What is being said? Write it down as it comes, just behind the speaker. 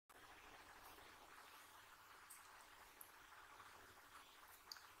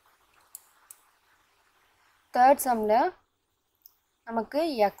Third சம்மில் நமக்கு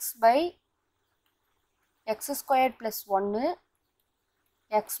X by X square plus 1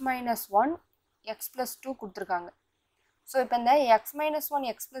 X minus 1 X plus 2 கொடுத்துருக்காங்க. So இப்போ இந்த எக்ஸ் மைனஸ் 1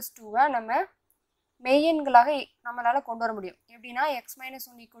 எக்ஸ் ப்ளஸ் 2வை நம்ம மெய்யெண்களாக நம்மளால் கொண்டு வர முடியும். எப்படின்னா X minus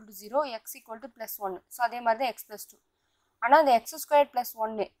 1 equal to 0 X equal to plus 1. So அதே மாதிரி தான் எக்ஸ் ப்ளஸ் 2. ஆனால் அந்த எக்ஸ் ஸ்கொயர் ப்ளஸ்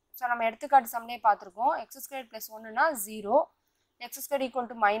 1, ஸோ நம்ம எடுத்துக்காட்டு சம்லேயே பார்த்துருக்கோம். X square plus 1னா 0, X square equal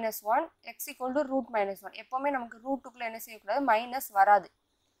to -1, X equal to root -1. எப்போவுமே நமக்கு ரூட்டுக்குள்ளே என்ன செய்யக்கூடாது, மைனஸ் வராது.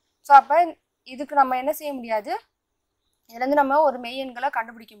 ஸோ அப்போ இதுக்கு நம்ம என்ன செய்ய முடியாது, இதுலேருந்து நம்ம ஒரு மெய்யெண்களை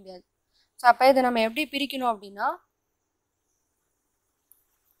கண்டுபிடிக்க முடியாது. ஸோ அப்போ இதை நம்ம எப்படி பிரிக்கணும் அப்படின்னா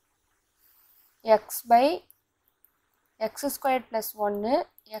X by X square plus 1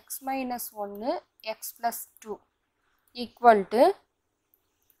 X minus 1 X plus 2 equal to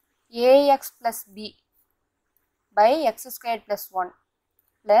ax plus B by X square plus 1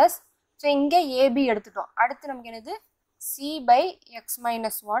 plus, so இங்கே ஏபி எடுத்துட்டோம். அடுத்து நமக்கு என்னது C by X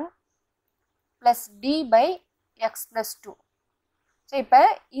minus 1 plus D by X plus 2. So இப்போ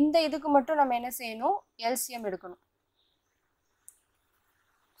இந்த இதுக்கு மட்டும் நம்ம என்ன செய்யணும், எல்சிஎம் எடுக்கணும்.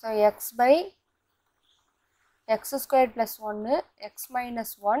 So X by X square plus 1 X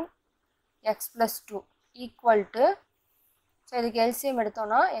minus 1 X plus 2 equal to, so இதுக்கு எல்சிஎம்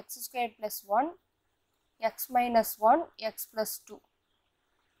எடுத்தோன்னா X square plus 1 X minus 1 X plus 2.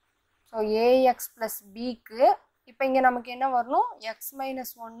 So ax plus பிக்கு இப்போ இங்கே நமக்கு என்ன வரணும், எக்ஸ்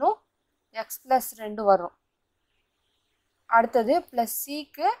மைனஸ் 1 எக்ஸ் ப்ளஸ் 2 வரும். அடுத்தது ப்ளஸ்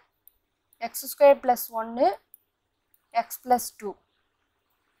சிக்கு X square plus 1 X plus 2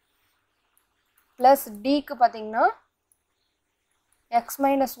 plus டிக்கு பார்த்தீங்கன்னா X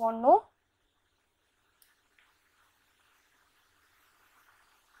minus 1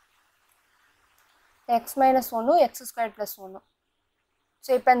 X minus 1 X square plus 1. So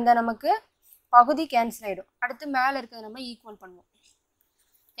இப்போ இந்த நமக்கு பகுதி கேன்சல் ஆகிடும். அடுத்து மேலே இருக்கிறத நம்ம ஈக்குவல் பண்ணுவோம்.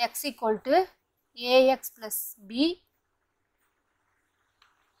 X equal to ax plus B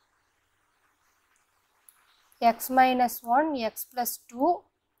X minus 1 X plus 2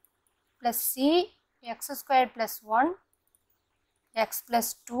 plus c x square plus 1 x plus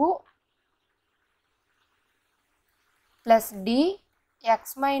 2 plus d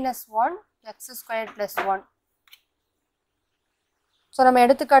x minus 1 x square plus 1. So நம்ம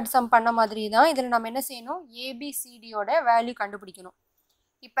எடுத்துக்காட்டு சம் பண்ண மாதிரி தான் இதில் நம்ம என்ன செய்யணும், ஏபிசிடியோட வேல்யூ கண்டுபிடிக்கணும்.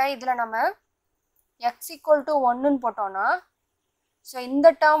 இப்போ இதில் நம்ம எக்ஸ் ஈக்குவல் டு 1ன்னு போட்டோன்னா ஸோ இந்த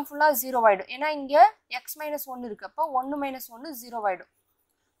டேர்ம் ஃபுல்லாக 0 ஆகிடும். ஏன்னா இங்கே எக்ஸ் மைனஸ் 1 இருக்குது. அப்போ 1 மைனஸ் 1 0 ஆகிடும்.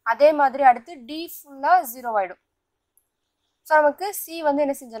 அதே மாதிரி அடுத்து டி ஃபுல்லாக 0 ஆகிடும். ஸோ நமக்கு சி வந்து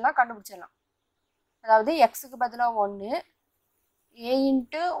என்ன செஞ்சிடலாம், கண்டுபிடிச்சிடலாம். அதாவது எக்ஸுக்கு பதிலாக 1 A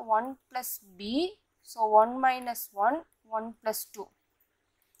into 1 plus B, so 1 minus 1 1 plus 2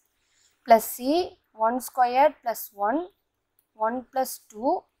 plus C 1 square plus 1 1 plus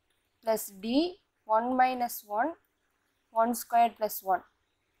 2 plus D 1 minus 1 1 square plus 1.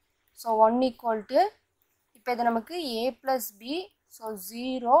 So 1 equal to, இப்போ இது நமக்கு ஏ plus B, so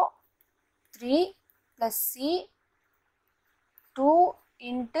 0 3 plus c 2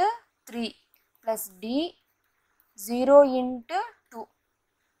 into 3 plus d 0 into 2.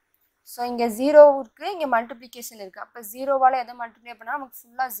 So இங்கே 0 இருக்குது, இங்கே மல்டிப்ளிகேஷன் இருக்குது. அப்போ 0வால் எதை multiply பண்ணால் நமக்கு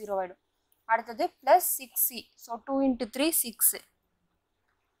ஃபுல்லாக 0 ஆகிடும். அடுத்தது plus 6c, so 2 into 3 6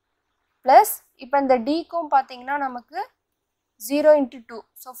 plus, இப்போ இந்த டிக்கும் பார்த்தீங்கன்னா நமக்கு 0 into 2,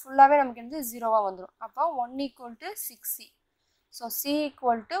 ஸோ ஃபுல்லாகவே நமக்கு வந்து 0வாக வந்துடும். அப்போ 1 equal to 6c. So c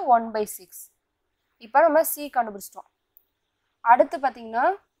equal to 1/6. இப்போ நம்ம c கண்டுபிடிச்சிட்டோம். அடுத்து பார்த்தீங்கன்னா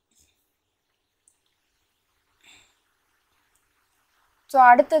ஸோ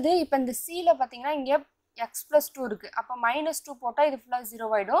அடுத்தது இப்போ இந்த சியில் பார்த்தீங்கன்னா இங்கே எக்ஸ் ப்ளஸ் 2 இருக்குது. அப்போ -2 போட்டால் இது ஃபுல்லாக 0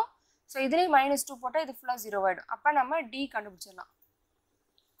 ஆகிடும். ஸோ இதுலேயும் -2 போட்டால் இது ஃபுல்லாக 0 ஆகிடும். அப்போ நம்ம டி கண்டுபிடிச்சிடலாம்.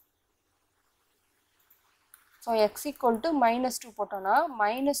 ஸோ எக்ஸ் ஈக்குவல் டு -2 போட்டோன்னா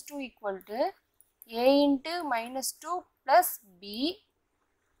 -2 equal to a into -2 plus b,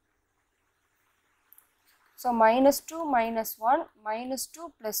 so -2 minus 1 -2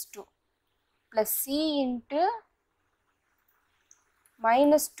 plus 2 plus c into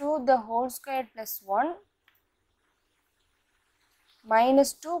 -2 the whole square plus 1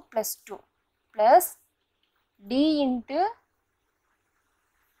 -2 plus 2 plus d into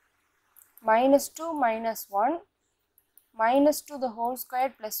 -2 minus 1 -2 the whole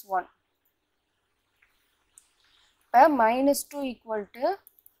square plus 1. இப்போ -2 equal to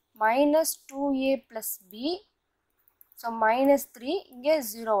 -2a plus B, so -3 இங்கே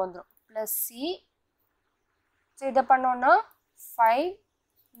 0 வந்துடும் plus C. So இதை பண்ணோன்னா 5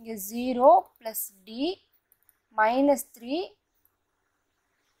 இங்கே 0 plus D -3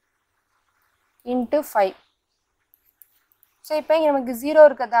 into 5. So இப்போ இங்கே நமக்கு 0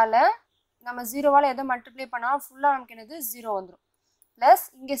 இருக்கிறதால நம்ம 0வால் எதை மல்டிப்ளை பண்ணாலும் ஃபுல்லாக நமக்கு என்னது 0 வந்துடும். ப்ளஸ்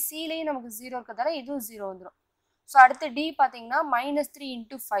இங்கே சிலையும் நமக்கு 0 இருக்கிறதால இதுவும் 0 வந்துடும். ஸோ அடுத்து டி பார்த்தீங்கன்னா -3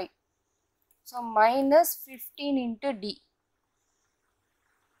 × 5. So -15 × D.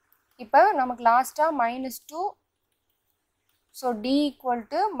 இப்போ நமக்கு லாஸ்ட்டாக -2. So D equal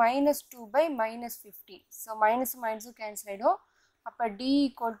to -2/-15. So மைனஸும் கேன்சல் ஆகிடும். அப்போ டி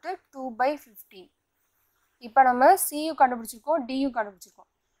ஈக்குவல் டு 2/15. இப்போ நம்ம சியும் கண்டுபிடிச்சிருக்கோம், டியும் கண்டுபிடிச்சிருக்கோம்.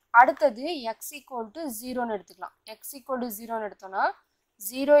 அடுத்தது எக்ஸ் ஈக்குவல் டு 0ன்னு எடுத்துக்கலாம். எக்ஸ் ஈக்குவல் டு 0ன்னு எடுத்தோம்னா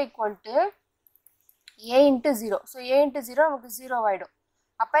 0 equal to a × 0. So a × 0 நமக்கு 0 ஆகிடும்.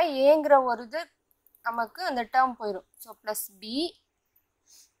 அப்போ ஏங்கிற ஒரு இது நமக்கு அந்த டேர்ம் போயிடும். So plus B.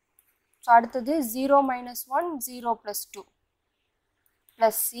 ஸோ அடுத்தது 0 - 1 0 + 2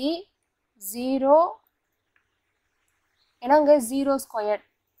 ப்ளஸ் சி 0 ஏன்னா இங்கே 0².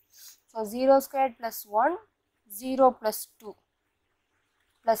 ஸோ 0² + 1 0 + 2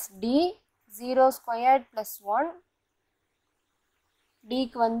 ப்ளஸ் டி 0² + 1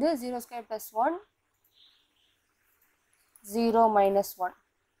 டிக்கு வந்து 0² + 1 0 - 1.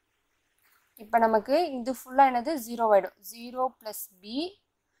 இப்போ நமக்கு இது ஃபுல்லாக என்னது 0 ஆகிடும். 0 ப்ளஸ் பி.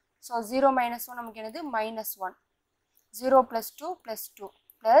 ஸோ 0 - 1 நமக்கு என்னது -1. 0 + 2 + 2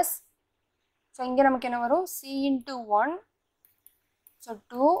 ப்ளஸ் ஸோ இங்கே நமக்கு என்ன வரும் c × 1. So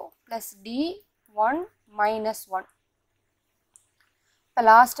 2 plus D 1 -1. இப்போ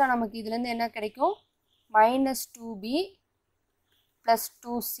லாஸ்ட்டாக நமக்கு இதுலேருந்து என்ன கிடைக்கும் -2b ப்ளஸ்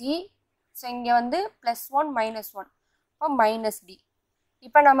 2c. ஸோ இங்கே வந்து +1 -1 இப்போ -d.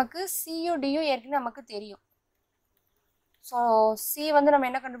 இப்போ நமக்கு சியும் டியும் ஏற்கனவே நமக்கு தெரியும். ஸோ சி வந்து நம்ம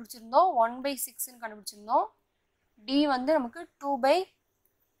என்ன கண்டுபிடிச்சிருந்தோம் 1/6ன்னு கண்டுபிடிச்சிருந்தோம். டி வந்து நமக்கு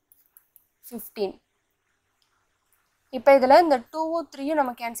 2/15. இப்போ இதில் இந்த 2ம் 3யும்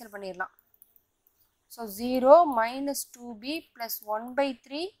நம்ம கேன்சல் பண்ணிடலாம். So 0 -2b +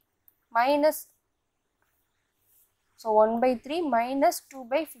 1/3 so 1/3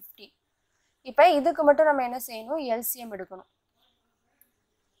 -2/15. இப்போ இதுக்கு மட்டும் நம்ம என்ன செய்யணும் எல்சிஎம் எடுக்கணும்.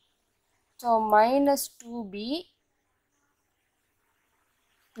 ஸோ -2b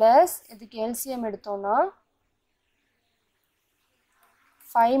ப்ளஸ் இதுக்கு எல்சிஎம் எடுத்தோம்னா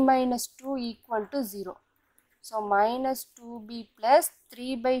 5 - 2 = 0. So -2b +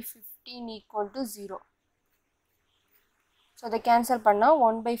 3/15 = 0. ஸோ இதை கேன்சல் பண்ணால்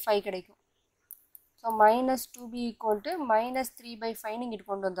 1/5 கிடைக்கும். ஸோ -2b = -3/5 இங்கிட்டு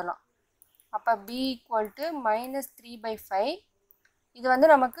கொண்டு வந்துடலாம். அப்போ b = -3/5. இது வந்து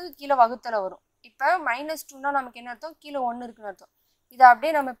நமக்கு கீழே வகுத்தல வரும். இப்போ -2னா நமக்கு என்ன அர்த்தம் கீழே 1 இருக்குன்னு அர்த்தம். இதை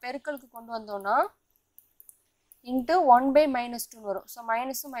அப்படியே நம்ம பெருக்கலுக்கு கொண்டு வந்தோம்னா இன்ட்டு 1/-2 வரும். ஸோ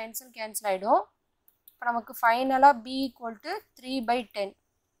மைனஸும் கேன்சல் ஆகிடும். இப்போ நமக்கு ஃபைனலாக b = 3/10.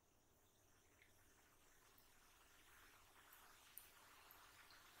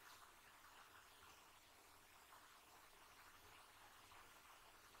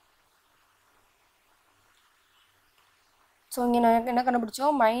 ஸோ இங்கே நான் என்ன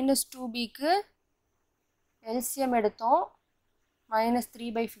கண்டுபிடிச்சோம் -2bக்கு எல்சிஎம் எடுத்தோம்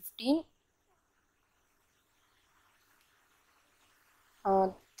 -3/15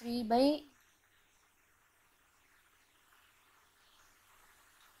 3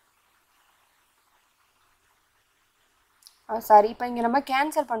 சாரி இப்போ இங்கே நம்ம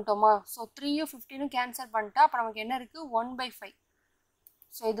கேன்சல் பண்ணிட்டோமா. ஸோ 3யும் 15ம் கேன்சல் பண்ணிட்டா அப்போ நமக்கு என்ன இருக்குது 1/5.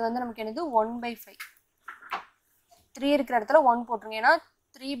 ஸோ இது வந்து நமக்கு என்னது 1/5. 3 இருக்கிற இடத்துல 1 போட்டுருங்க. ஏன்னா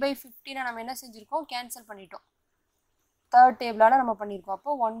 3/15 நம்ம என்ன செஞ்சுருக்கோம் கேன்சல் பண்ணிட்டோம். தேர்ட் டேபிளால் நம்ம பண்ணியிருக்கோம்.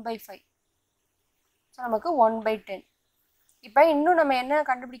 அப்போ 1/5. ஸோ நமக்கு 1/10. இப்போ இன்னும் நம்ம என்ன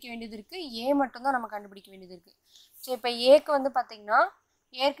கண்டுபிடிக்க வேண்டியது இருக்குது ஏ மட்டும்தான் நம்ம கண்டுபிடிக்க வேண்டியது இருக்குது. ஸோ இப்போ ஏக்கு வந்து பார்த்திங்கன்னா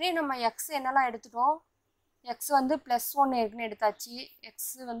ஏற்கனவே நம்ம எக்ஸ் என்னெல்லாம் எடுத்துட்டோம். எக்ஸ் வந்து +1 ஏற்கனவே எடுத்தாச்சு.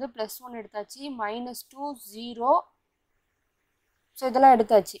 எக்ஸ் வந்து +1 எடுத்தாச்சு. -2 0 ஸோ இதெல்லாம்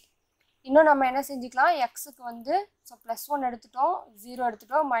எடுத்தாச்சு. இன்னும் நம்ம என்ன செஞ்சுக்கலாம் எக்ஸுக்கு வந்து ஸோ +1 எடுத்துட்டோம், 0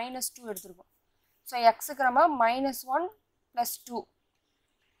 எடுத்துட்டோம், -2 எடுத்துருக்கோம். ஸோ எக்ஸுக்கு நம்ம -1 + 2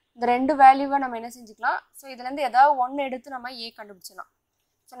 இந்த 2 வேல்யூவை நம்ம என்ன செஞ்சுக்கலாம். ஸோ இதுலேருந்து ஏதாவது 1 எடுத்து நம்ம ஏ கண்டுபிடிச்சிடலாம்.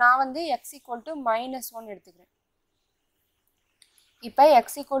 ஸோ நான் வந்து x = -1 எடுத்துக்கிறேன். இப்போ x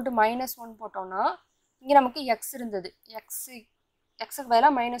 = -1 போட்டோம்னா இங்கே நமக்கு எக்ஸ் இருந்தது. எக்ஸுக்கு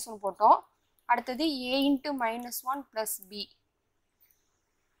பதிலாக -1 போட்டோம். அடுத்தது a × -1 + b.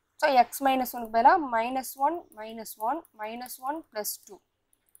 ஸோ x - 1க்கு பதிலாக -1 -1 -1 + 2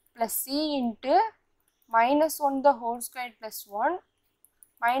 plus c × -1 the whole square + 1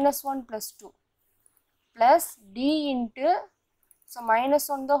 -1 + 2 plus d × so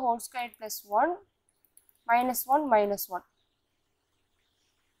 -1 the whole square + 1 -1 -1.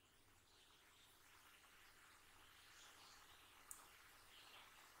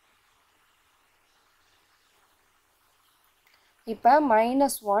 இப்போ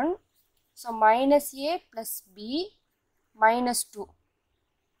 -1, ஸோ -a + b -2.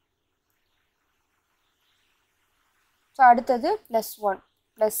 ஸோ அடுத்தது +1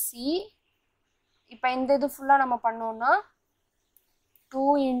 + c. இப்போ இந்த இது ஃபுல்லாக நம்ம பண்ணோம்னா 2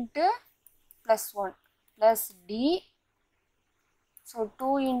 × +1 + d, ஸோ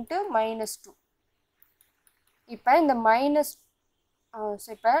 2 × -2. இப்போ இந்த ஸோ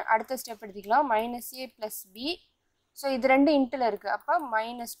இப்போ அடுத்த ஸ்டெப் எடுத்துக்கலாம். -a + b, ஸோ இது ரெண்டு இன்ட்டில் இருக்குது, அப்போ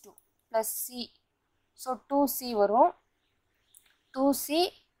 -2 + c, ஸோ 2c வரும். 2c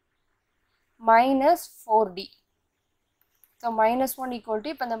 -4d. ஸோ -1 =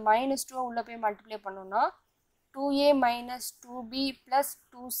 இப்போ இந்த -2 உள்ளே போய் மல்டிப்ளை பண்ணோம்னா 2a - 2b +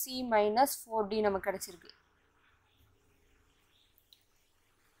 2c - 4d நமக்கு கிடச்சிருக்கு.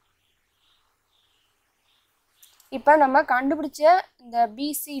 இப்போ நம்ம கண்டுபிடிச்ச இந்த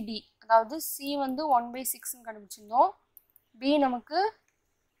பிசிடி, அதாவது சி வந்து 1/6 கண்டுபிடிச்சிருந்தோம், பி நமக்கு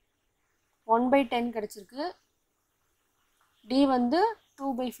 1/10 கிடச்சிருக்கு, டி வந்து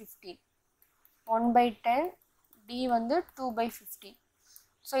 2/15. 1/10, டி வந்து 2/15.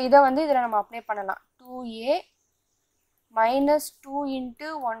 ஸோ இதை வந்து இதில் நம்ம அப்ளை பண்ணலாம். 2a - 2 ×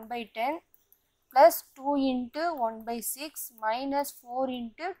 1/10 + 2 × 1/6 - 4 ×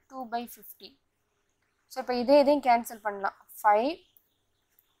 2/15. ஸோ இப்போ இதையும் கேன்சல் பண்ணலாம். 5,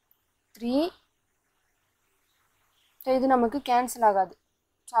 3. ஸோ இது நமக்கு கேன்சல் ஆகாது.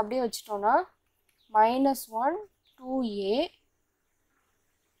 ஸோ அப்படியே வச்சுட்டோன்னா -1 2a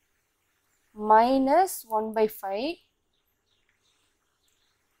 -1/5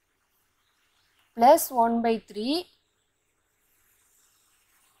 + 1/3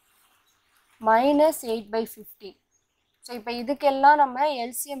 -8/15. ஸோ இப்போ இதுக்கெல்லாம் நம்ம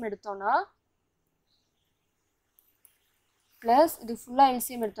எல்சிஎம் எடுத்தோன்னா ப்ளஸ் இது ஃபுல்லாக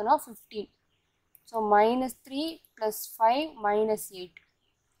எல்சிஎம் எடுத்தோன்னா 15. ஸோ -3 + 5 -8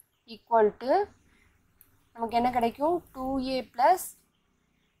 = நமக்கு என்ன கிடைக்கும்? 2a +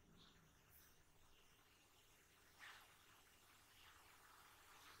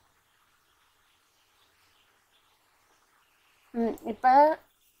 இப்போ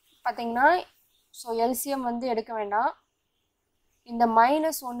பார்த்தீங்கன்னா, ஸோ எல்சிஎம் வந்து எடுக்க வேண்டாம். இந்த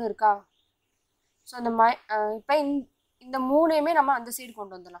 -1 இருக்கா? ஸோ இந்த இப்போ இந்த மூணையுமே நம்ம அந்த சைடு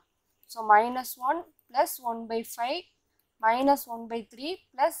கொண்டு வந்துடலாம். So -1 + 1/5 -1/3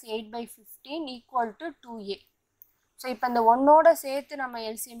 + 8/15 = 2a. ஸோ இப்போ இந்த 1ஓட சேர்த்து நம்ம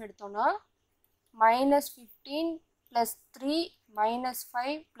எல்சிஎம் எடுத்தோம்னா -15 + 3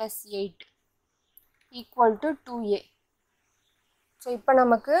 -5 + 8 = 2a. ஸோ இப்போ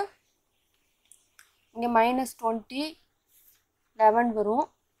நமக்கு இங்கே -20 11 வரும்.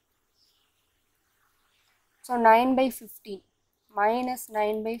 ஸோ 9/15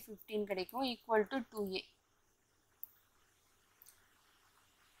 -9/15 கிடைக்கும் = 2a.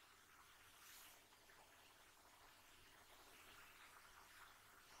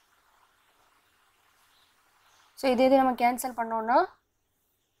 ஸோ இதே நம்ம கேன்சல் பண்ணோன்னா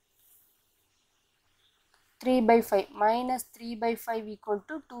 3/5 -3/5 =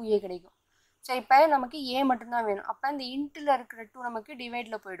 2a கிடைக்கும். ஸோ இப்போ நமக்கு a மட்டும்தான் வேணும். அப்போ இந்த இன்ட்டில் இருக்கிற 2 நமக்கு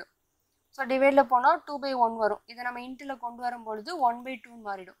டிவைடில் போயிடும். ஸோ டிவைடில் போனால் 2/1 வரும். இதை நம்ம இன்ட்டில் கொண்டு வரும்பொழுது 1/2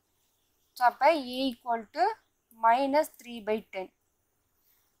 மாறிடும். ஸோ அப்போ a = -3/10.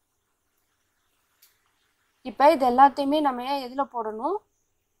 இப்போ இது எல்லாத்தையுமே நம்ம எதில் போடணும்?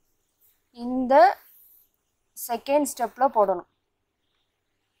 இந்த செகண்ட் ஸ்டெப்பில் போடணும்.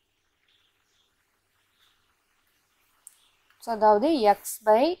 ஸோ அதாவது x/x²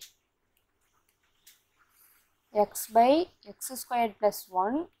 +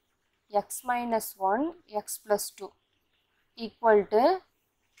 1 x - 1 x + 2 =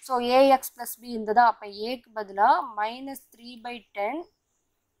 so ax + b இருந்ததா? அப்போ ஏக்கு பதிலாக -3/10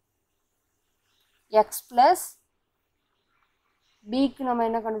 x + bக்கு நம்ம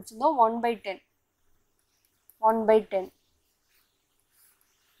என்ன கண்டுபிடிச்சிருந்தோம்? 1/10 /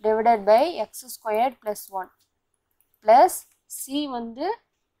 x² + 1 ப்ளஸ் c வந்து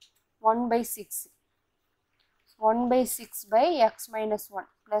 1/6 1/6/x - 1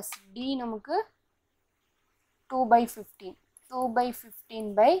 ப்ளஸ் d நமக்கு 2/15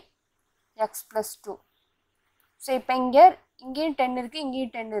 2/15/x + 2. ஸோ இப்போ இங்கேயும் 10 இருக்குது,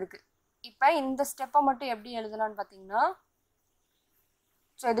 இங்கேயும் 10 இருக்குது. இப்போ இந்த ஸ்டெப்பை மட்டும் எப்படி எழுதலான்னு பார்த்தீங்கன்னா,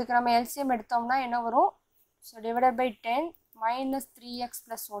 ஸோ இதுக்கு நம்ம எல்சிஎம் எடுத்தோம்னா என்ன வரும்? ஸோ /10 -3x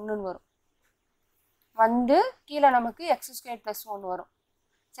 + 1ன்னு வரும். வந்து கீழே நமக்கு x² + 1 வரும்.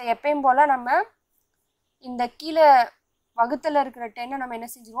 ஸோ எப்பயும் போல் நம்ம இந்த கீழே வகுத்தில் இருக்கிற 10 நம்ம என்ன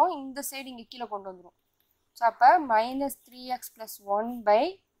செஞ்சுருவோம்? இந்த சைடு இங்கே கீழே கொண்டு வந்துடுவோம். ஸோ அப்போ -3x + 1/10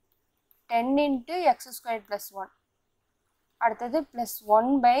 × x² + 1 அடுத்தது plus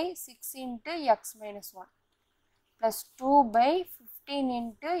 1/6 into X minus 1 plus 2/15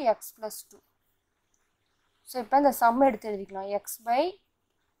 into X plus 2. So இப்போ இந்த சம் எடுத்து எழுதிக்கலாம்.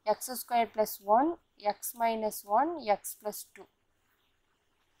 x/x² plus 1 X minus 1 X plus 2.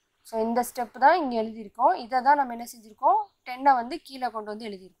 So இந்த ஸ்டெப் தான் இங்கே எழுதியிருக்கோம். இதை தான் நம்ம என்ன செஞ்சுருக்கோம், 10 வந்து கீழே கொண்டு வந்து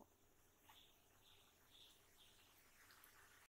எழுதியிருக்கோம்.